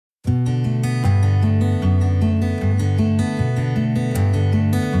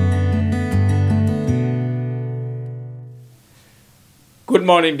Good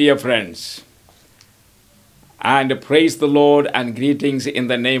morning, dear friends, and praise the Lord and greetings in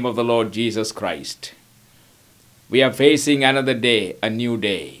the name of the Lord Jesus Christ. We are facing another day, a new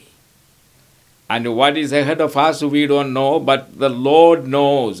day. And what is ahead of us, we don't know, but the Lord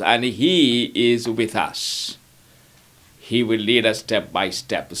knows, and He is with us. He will lead us step by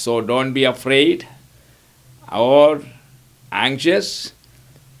step. So don't be afraid or anxious.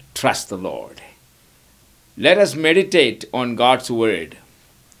 Trust the Lord. Let us meditate on God's Word.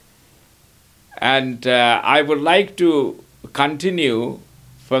 And I would like to continue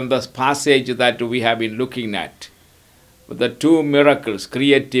from the passage that we have been looking at, the two miracles,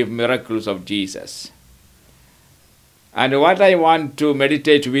 creative miracles of Jesus. And what I want to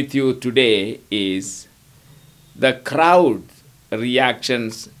meditate with you today is the crowd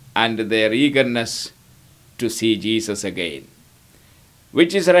reactions and their eagerness to see Jesus again,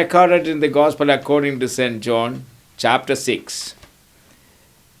 which is recorded in the Gospel according to St. John, chapter 6.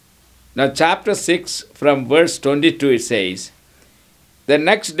 Now, chapter 6, from verse 22, it says, "The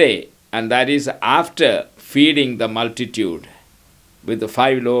next day," and that is after feeding the multitude with the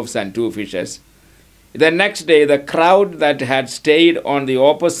 5 loaves and 2 fishes, "the next day the crowd that had stayed on the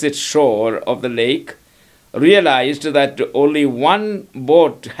opposite shore of the lake realized that only one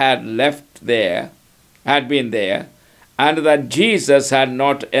boat had been there, and that Jesus had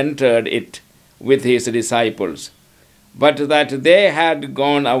not entered it with his disciples, but that they had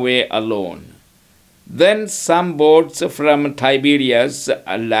gone away alone. Then some boats from Tiberias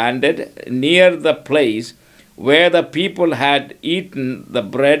landed near the place where the people had eaten the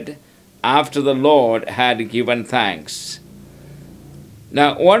bread after the Lord had given thanks."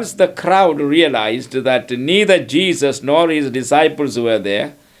 Now, once the crowd realized that neither Jesus nor his disciples were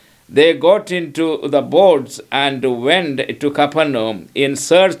there, they got into the boats and went to Capernaum in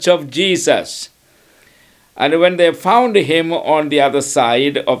search of Jesus. And when they found him on the other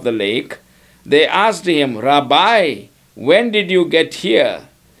side of the lake, they asked him, "Rabbi, when did you get here?"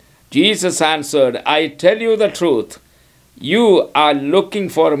 Jesus answered, "I tell you the truth. You are looking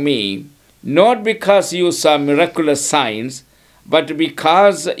for me, not because you saw miraculous signs, but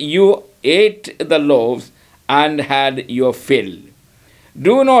because you ate the loaves and had your fill.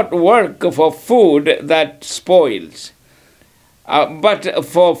 Do not work for food that spoils, but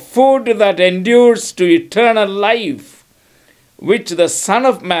for food that endures to eternal life, which the Son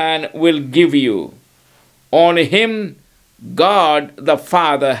of Man will give you. On him God the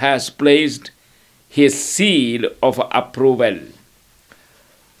Father has placed his seal of approval."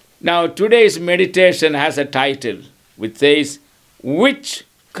 Now, today's meditation has a title which says, "Which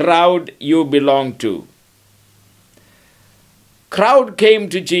crowd you belong to?" Crowd came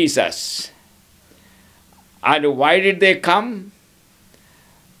to Jesus. And why did they come?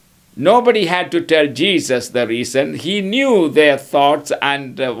 Nobody had to tell Jesus the reason. He knew their thoughts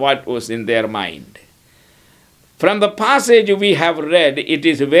and what was in their mind. From the passage we have read, it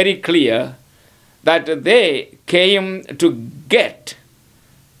is very clear that they came to get.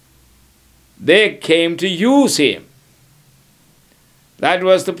 They came to use him. That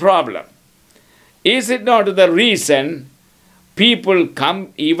was the problem. Is it not the reason people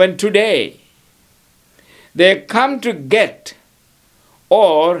come even today? They come to get,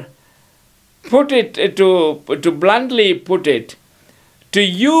 or to bluntly put it, to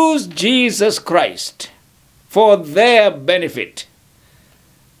use Jesus Christ for their benefit,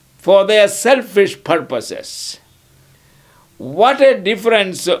 for their selfish purposes. What a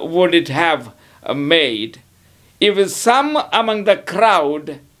difference would it have made if some among the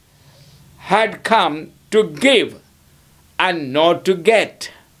crowd had come to give and not to get?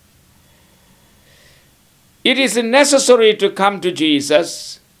 It is necessary to come to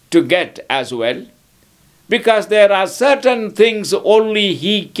Jesus to get as well, because there are certain things only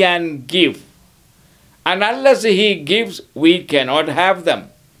he can give. And unless he gives, we cannot have them.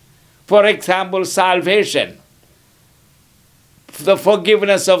 For example, salvation, the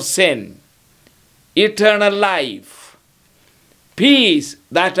forgiveness of sin, eternal life, peace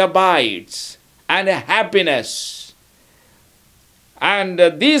that abides, and happiness. And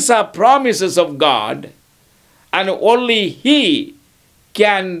these are promises of God, and only he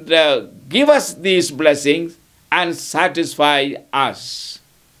can give us these blessings and satisfy us.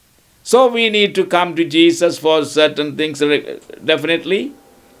 So we need to come to Jesus for certain things, definitely.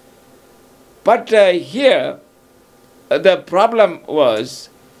 But here, the problem was,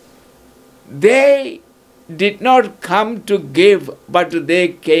 they did not come to give, but they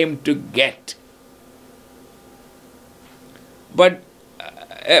came to get. But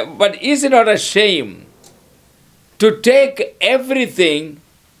is it not a shame to take everything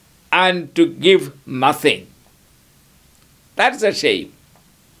and to give nothing? That's a shame.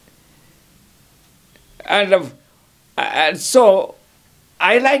 And so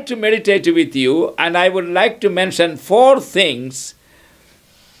I like to meditate with you, and I would like to mention 4 things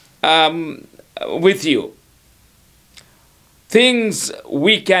with you. Things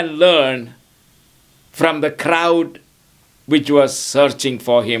we can learn from the crowd which was searching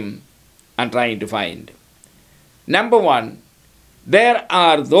for him and trying to find. Number 1, there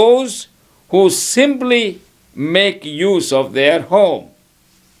are those who simply make use of their home.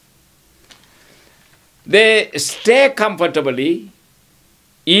 They stay comfortably,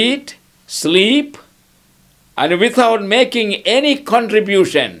 eat, sleep, and without making any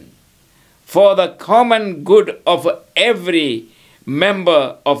contribution for the common good of every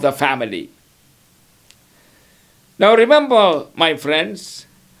member of the family. Now remember, my friends,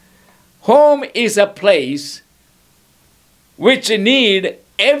 home is a place which need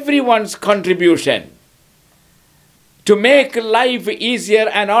everyone's contribution to make life easier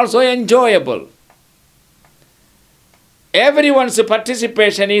and also enjoyable. Everyone's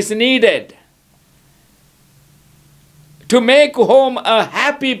participation is needed to make home a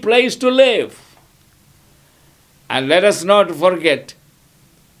happy place to live. And let us not forget,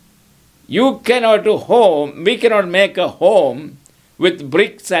 we cannot make a home with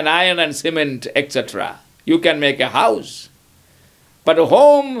bricks and iron and cement, etc. You can make a house. But a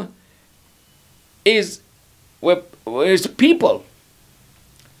home is people.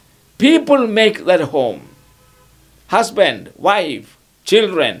 People make that home. Husband, wife,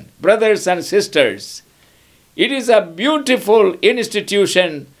 children, brothers and sisters. It is a beautiful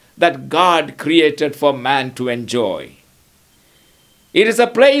institution that God created for man to enjoy. It is a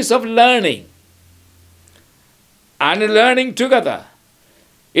place of learning and learning together.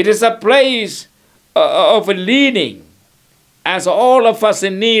 It is a place of leaning, as all of us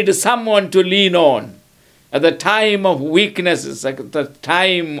need someone to lean on at the time of weaknesses, at the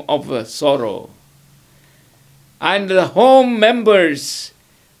time of sorrow. And the home members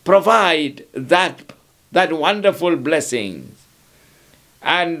provide that wonderful blessing.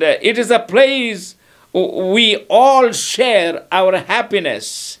 And it is a place we all share our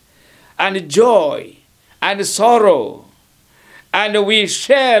happiness and joy and sorrow. And we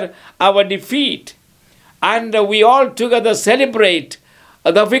share our defeat. And we all together celebrate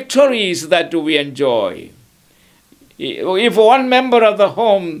the victories that we enjoy. If one member of the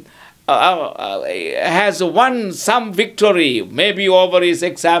home has won some victory, maybe over his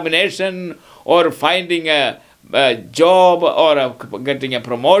examination or finding a job or getting a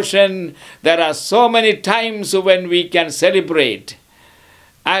promotion, there are so many times when we can celebrate.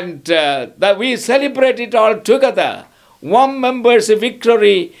 And that we celebrate it all together. One member's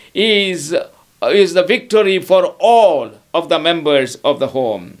victory is the victory for all of the members of the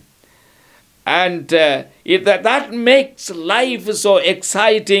home. And that makes life so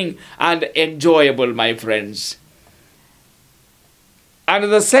exciting and enjoyable, my friends. And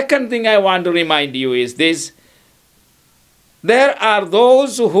the second thing I want to remind you is this. There are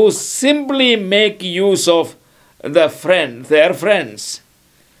those who simply make use of their friends.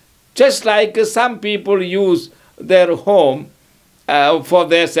 Just like some people use their home for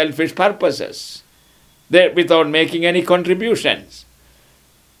their selfish purposes, without making any contributions.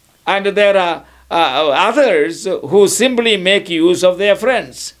 And there are others who simply make use of their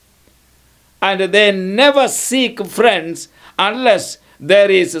friends. And they never seek friends unless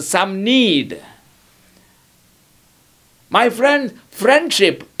there is some need. My friend,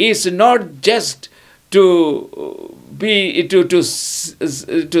 friendship is not just to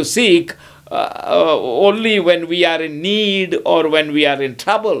seek only when we are in need or when we are in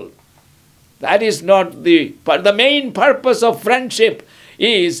trouble. That is not but the main purpose of friendship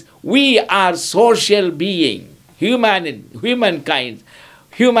is we are social being. Humankind.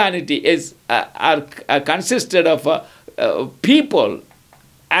 Humanity is consisted of people,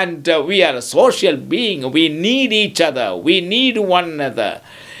 and we are a social being. We need each other. We need one another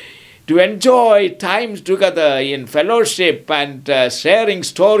to enjoy times together in fellowship and sharing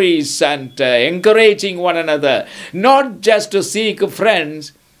stories and encouraging one another. Not just to seek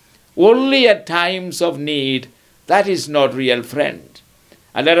friends only at times of need. That is not real friend.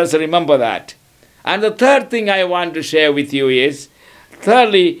 And let us remember that. And the third thing I want to share with you is,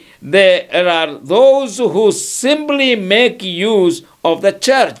 thirdly, there are those who simply make use of the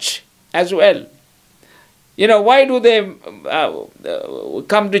church as well. You know, why do they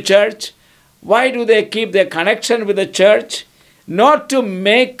come to church? Why do they keep their connection with the church? Not to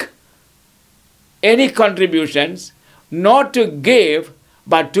make any contributions, not to give,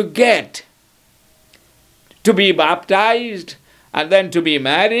 but to get. To be baptized, and then to be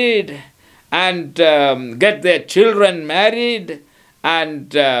married, and get their children married,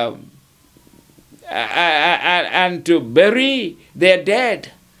 and and to bury their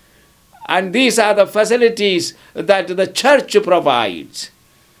dead. And these are the facilities that the church provides.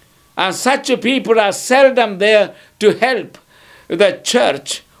 And such people are seldom there to help the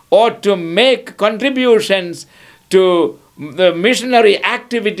church or to make contributions to the missionary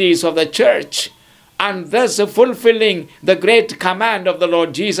activities of the church, and thus fulfilling the great command of the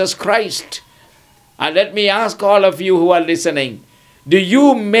Lord Jesus Christ. And let me ask all of you who are listening, do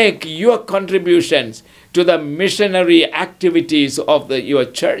you make your contributions to the missionary activities of your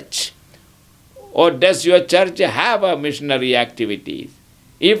church? Or does your church have a missionary activities?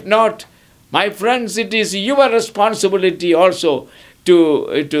 If not, my friends, it is your responsibility also to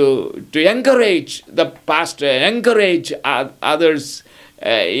encourage the pastor, encourage others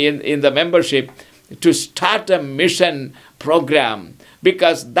in the membership to start a mission program,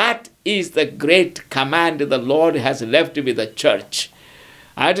 because that is the great command the Lord has left with the church.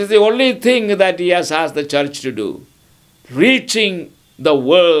 That is the only thing that He has asked the church to do, reaching the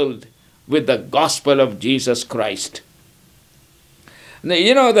world with the gospel of Jesus Christ.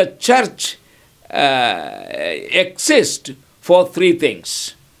 You know, the church exists for three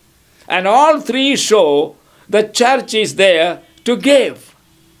things. And all three show the church is there to give,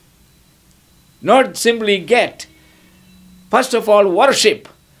 not simply get. First of all, worship.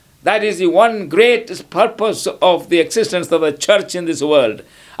 That is the one great purpose of the existence of the church in this world.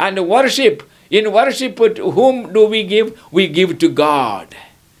 And worship, in worship, to whom do we give? We give to God,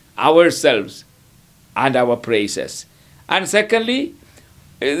 ourselves, and our praises. And secondly,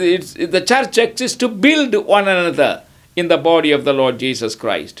 the church exists to build one another in the body of the Lord Jesus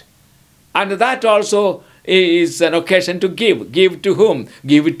Christ. And that also is an occasion to give. Give to whom?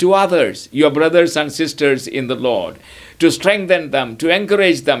 Give it to others, your brothers and sisters in the Lord, to strengthen them, to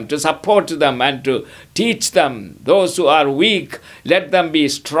encourage them, to support them, and to teach them. Those who are weak, let them be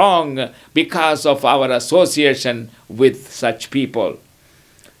strong because of our association with such people.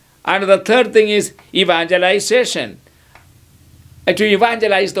 And the third thing is evangelization. To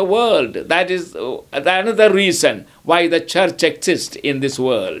evangelize the world. That is another reason why the church exists in this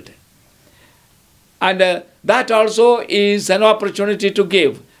world. And that also is an opportunity to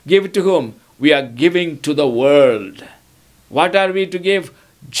give. Give to whom? We are giving to the world. What are we to give?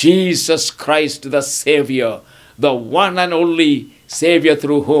 Jesus Christ, the Savior, the one and only Savior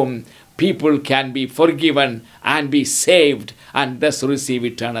through whom people can be forgiven and be saved and thus receive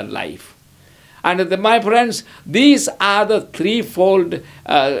eternal life. And my friends, these are the threefold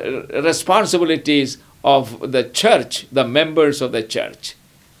responsibilities of the church, the members of the church.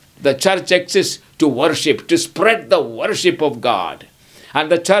 The church exists to worship, to spread the worship of God.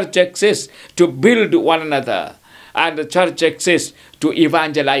 And the church exists to build one another. And the church exists to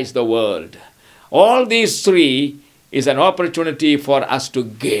evangelize the world. All these three is an opportunity for us to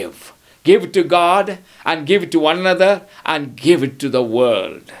give. Give to God, and give to one another, and give it to the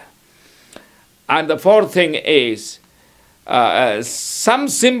world. And the fourth thing is, some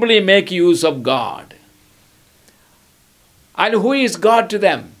simply make use of God. And who is God to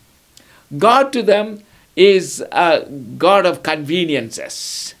them? God to them is a God of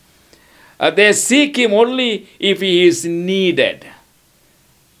conveniences. They seek Him only if He is needed.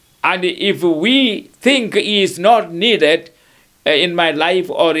 And if we think He is not needed in my life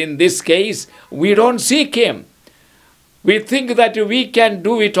or in this case, we don't seek Him. We think that we can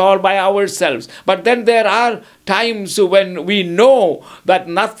do it all by ourselves. But then there are times when we know that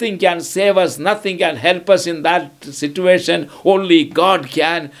nothing can save us, nothing can help us in that situation. Only God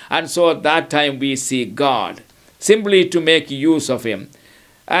can. And so at that time we seek God, simply to make use of Him.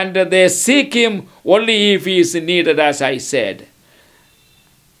 And they seek Him only if He is needed, as I said.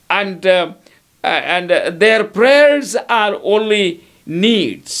 And their prayers are only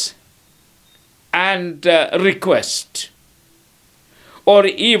needs and request, or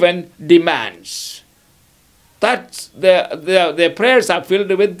even demands. That's their prayers are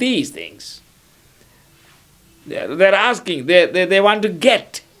filled with these things. They're asking, they want to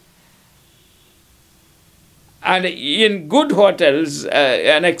get. And in good hotels,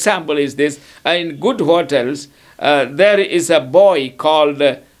 an example is this, in good hotels, there is a boy called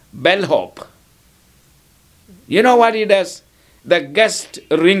bellhop. You know what he does? The guest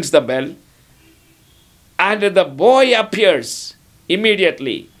rings the bell, and the boy appears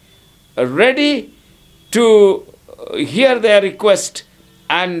immediately, ready to hear their request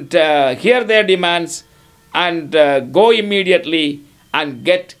and hear their demands and go immediately and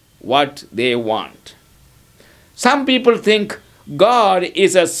get what they want. Some people think God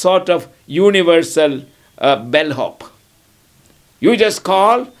is a sort of universal bellhop. You just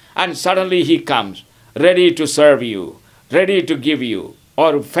call and suddenly He comes, ready to serve you, ready to give you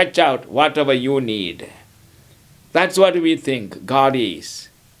or fetch out whatever you need. That's what we think God is.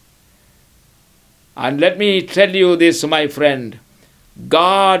 And let me tell you this, my friend.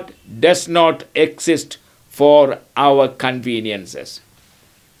 God does not exist for our conveniences.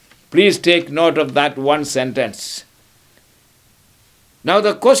 Please take note of that one sentence. Now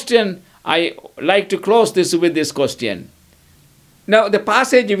the question, I like to close this with this question. Now the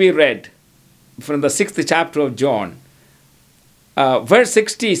passage we read from the 6th chapter of John, verse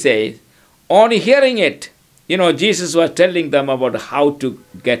 60 says, on hearing it, Jesus was telling them about how to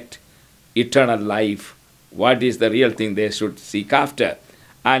get eternal life. What is the real thing they should seek after?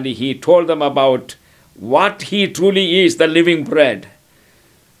 And he told them about what he truly is, the living bread.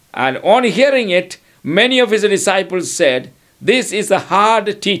 And on hearing it, many of his disciples said, this is a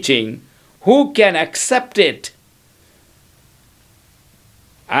hard teaching. Who can accept it?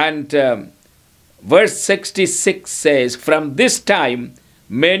 And verse 66 says, from this time,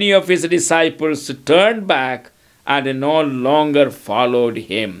 many of his disciples turned back and no longer followed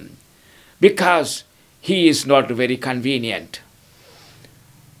him, because he is not very convenient.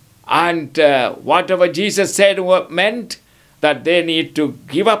 And whatever Jesus said meant that they need to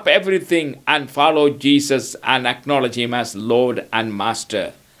give up everything and follow Jesus and acknowledge him as Lord and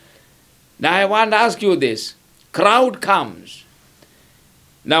Master. Now I want to ask you this. Crowd comes.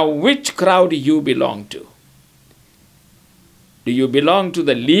 Now which crowd do you belong to? Do you belong to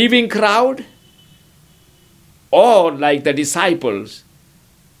the leaving crowd? Or like the disciples,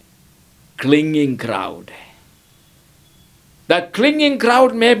 clinging crowd? The clinging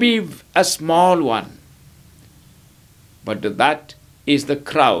crowd may be a small one, but that is the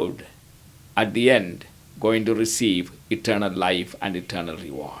crowd at the end going to receive eternal life and eternal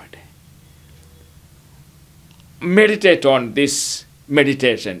reward. Meditate on this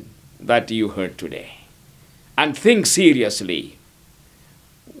meditation that you heard today and think seriously.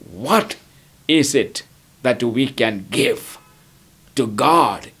 What is it that we can give to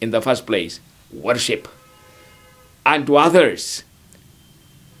God in the first place? Worship. And to others,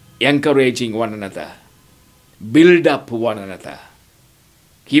 encouraging one another, build up one another,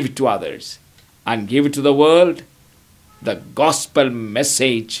 give to others, and give to the world the gospel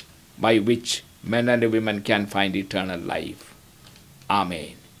message by which men and women can find eternal life.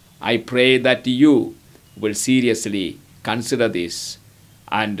 Amen. I pray that you will seriously consider this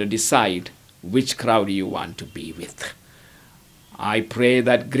and decide which crowd you want to be with. I pray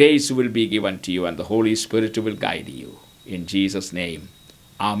that grace will be given to you and the Holy Spirit will guide you. In Jesus' name,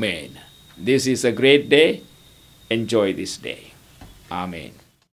 Amen. This is a great day. Enjoy this day. Amen.